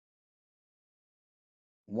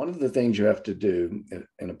one of the things you have to do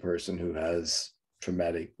in a person who has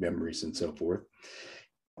traumatic memories and so forth,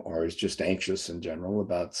 or is just anxious in general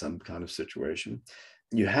about some kind of situation,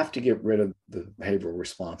 you have to get rid of the behavioral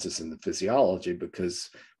responses in the physiology, because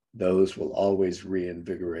those will always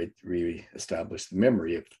reinvigorate, reestablish the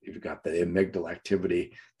memory if you've got the amygdala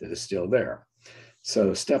activity that is still there.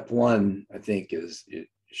 So step one, I think, is you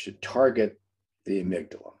should target the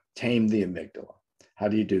amygdala, tame the amygdala. How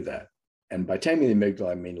do you do that? And by taming the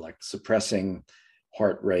amygdala, I mean like suppressing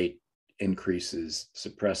heart rate increases,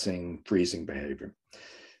 suppressing freezing behavior.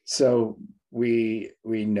 So we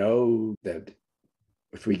know that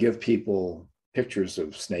if we give people pictures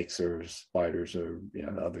of snakes or spiders or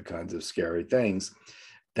other kinds of scary things,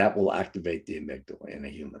 that will activate the amygdala in a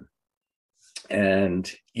human. And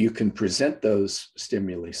you can present those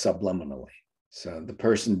stimuli subliminally. So the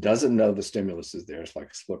person doesn't know the stimulus is there. It's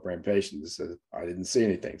like a split brain patient that says, I didn't see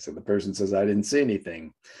anything. So the person says, I didn't see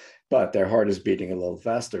anything, but their heart is beating a little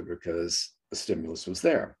faster because the stimulus was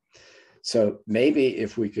there. So maybe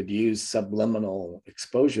if we could use subliminal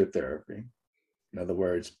exposure therapy, in other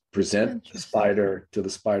words, present the spider to the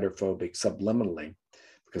spider phobic subliminally,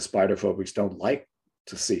 because spider phobics don't like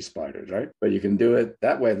to see spiders, right? But you can do it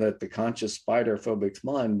that way that the conscious spider phobic's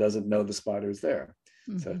mind doesn't know the spider's there.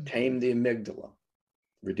 Mm-hmm. So tame the amygdala,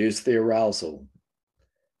 reduce the arousal.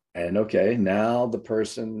 And okay, now the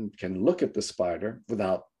person can look at the spider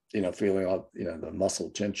without, feeling all, the muscle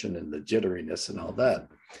tension and the jitteriness and all that.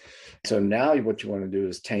 So now what you want to do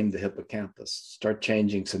is tame the hippocampus, start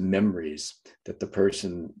changing some memories that the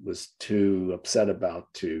person was too upset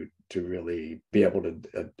about to really be able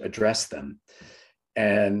to address them.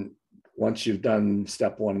 And once you've done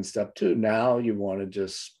step one and step two, now you want to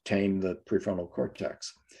just tame the prefrontal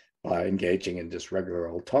cortex by engaging in just regular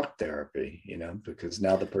old talk therapy, because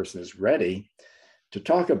now the person is ready to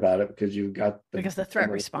talk about it, because you've got the threat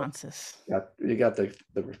responses. You got the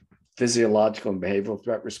physiological and behavioral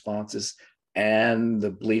threat responses and the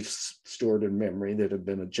beliefs stored in memory that have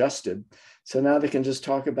been adjusted. So now they can just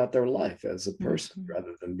talk about their life as a person, mm-hmm.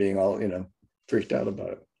 rather than being all, freaked out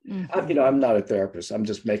about it. Mm-hmm. I'm not a therapist. I'm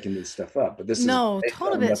just making this stuff up. But this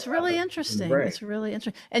totally. It's really interesting. It's really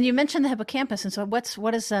interesting. And you mentioned the hippocampus. And so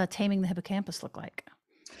what does taming the hippocampus look like?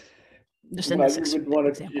 Just in this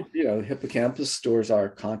example. Hippocampus stores our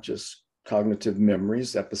conscious cognitive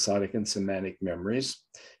memories, episodic and semantic memories.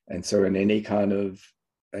 And so in any kind of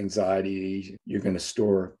anxiety, you're going to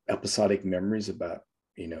store episodic memories about,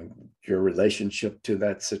 your relationship to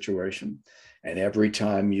that situation. And every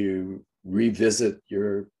time you revisit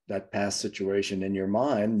that past situation in your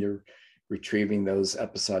mind, you're retrieving those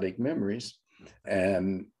episodic memories.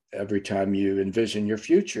 And every time you envision your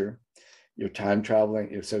future, you're time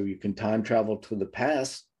traveling. So you can time travel to the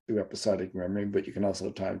past through episodic memory, but you can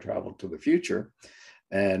also time travel to the future.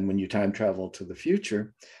 And when you time travel to the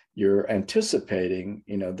future, you're anticipating,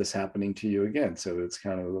 this happening to you again. So it's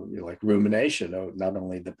kind of like rumination of not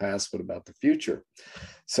only the past, but about the future.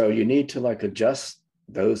 So you need to adjust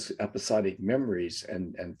those episodic memories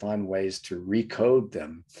and find ways to recode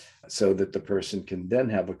them so that the person can then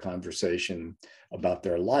have a conversation about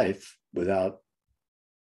their life without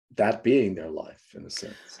that being their life, in a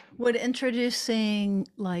sense. Would introducing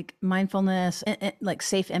mindfulness, like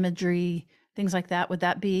safe imagery, things like that, would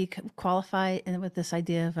that be qualify with this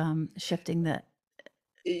idea of shifting that?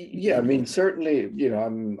 Yeah, I mean, certainly,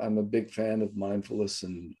 I'm a big fan of mindfulness,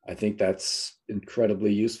 and I think that's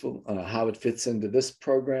incredibly useful. How it fits into this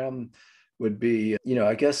program would be,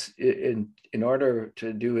 I guess in order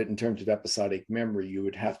to do it in terms of episodic memory, you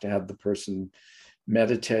would have to have the person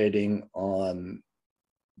meditating on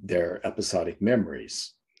their episodic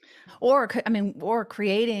memories. Or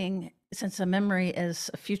creating, since a memory is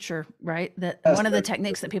a future, right? One of the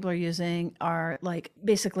techniques that people are using are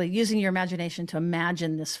basically using your imagination to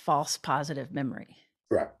imagine this false positive memory.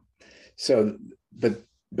 Right. So,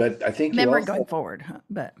 but I think memory going forward,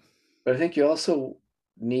 but I think you also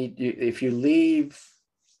need, if you leave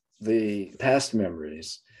the past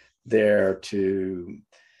memories there to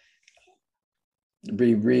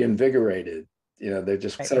be reinvigorated, they're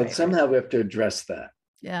just somehow we have to address that.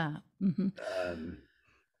 Yeah. Mm-hmm.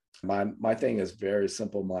 My thing is very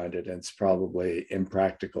simple-minded, and it's probably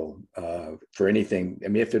impractical for anything. I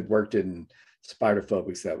mean, if it worked in spider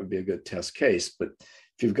phobics, that would be a good test case. But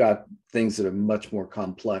if you've got things that are much more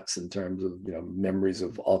complex in terms of memories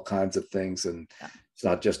of all kinds of things, and it's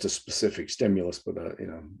not just a specific stimulus, but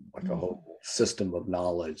a whole system of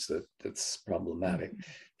knowledge that's problematic,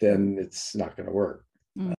 then it's not going to work.